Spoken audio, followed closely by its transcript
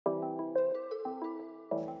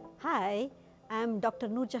Hi, I am Dr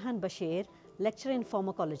Noorjahan Basheer, lecturer in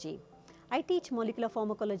pharmacology. I teach molecular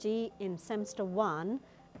pharmacology in semester 1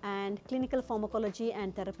 and clinical pharmacology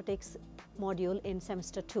and therapeutics module in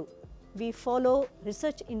semester 2. We follow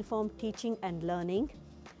research informed teaching and learning,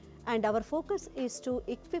 and our focus is to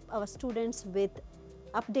equip our students with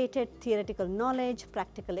updated theoretical knowledge,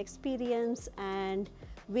 practical experience and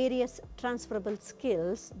various transferable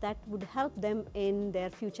skills that would help them in their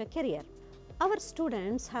future career. Our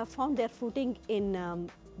students have found their footing in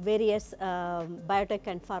various biotech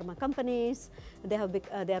and pharma companies. They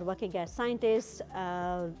are working as scientists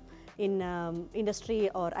in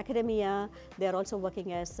industry or academia. They are also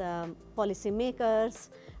working as policy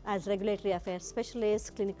makers, as regulatory affairs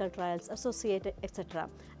specialists, clinical trials associate, etc.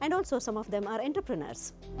 And also some of them are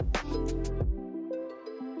entrepreneurs.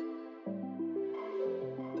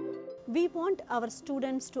 We want our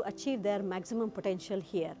students to achieve their maximum potential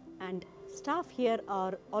here, and staff here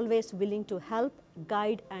are always willing to help,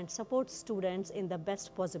 guide and support students in the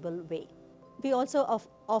best possible way. We also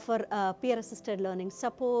offer peer-assisted learning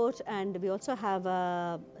support, and we also have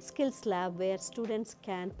a skills lab where students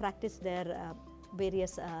can practice their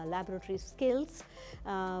various laboratory skills,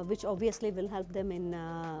 which obviously will help them in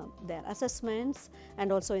their assessments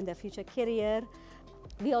and also in their future career.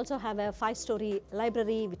 We also have a 5-story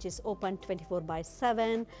library which is open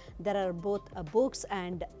 24/7. There are both books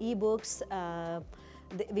and e-books.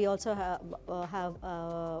 We also have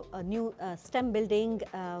a new STEM building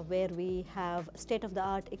where we have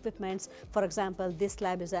state-of-the-art equipments. For example, this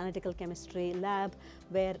lab is an analytical chemistry lab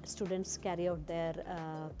where students carry out their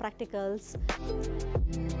practicals.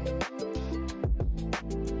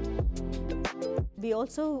 We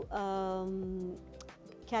also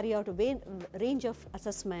carry out a range of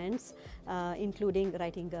assessments, including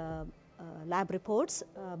writing lab reports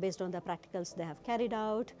based on the practicals they have carried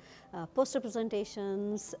out, poster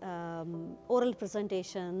presentations, oral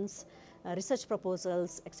presentations, research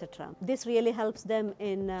proposals, etc. This really helps them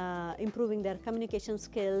in improving their communication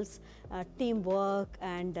skills, teamwork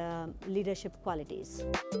and leadership qualities.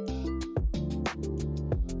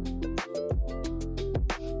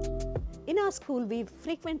 In our school, we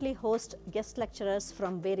frequently host guest lecturers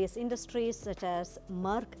from various industries such as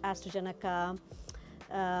Merck, AstraZeneca,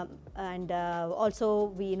 and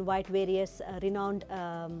also we invite various renowned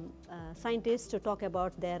scientists to talk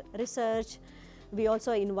about their research. We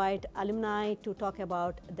also invite alumni to talk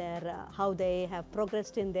about how they have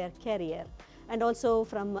progressed in their career, and also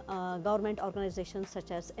from government organizations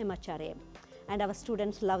such as MHRA. And our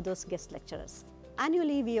students love those guest lecturers.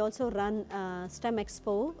 Annually, we also run STEM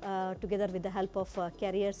Expo together with the help of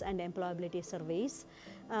careers and employability surveys.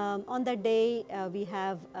 On that day, we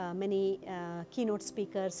have many keynote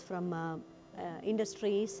speakers from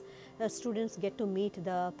industries. Students get to meet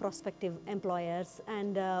the prospective employers,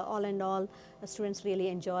 and all in all, students really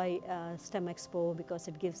enjoy STEM Expo because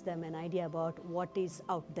it gives them an idea about what is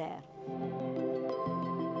out there.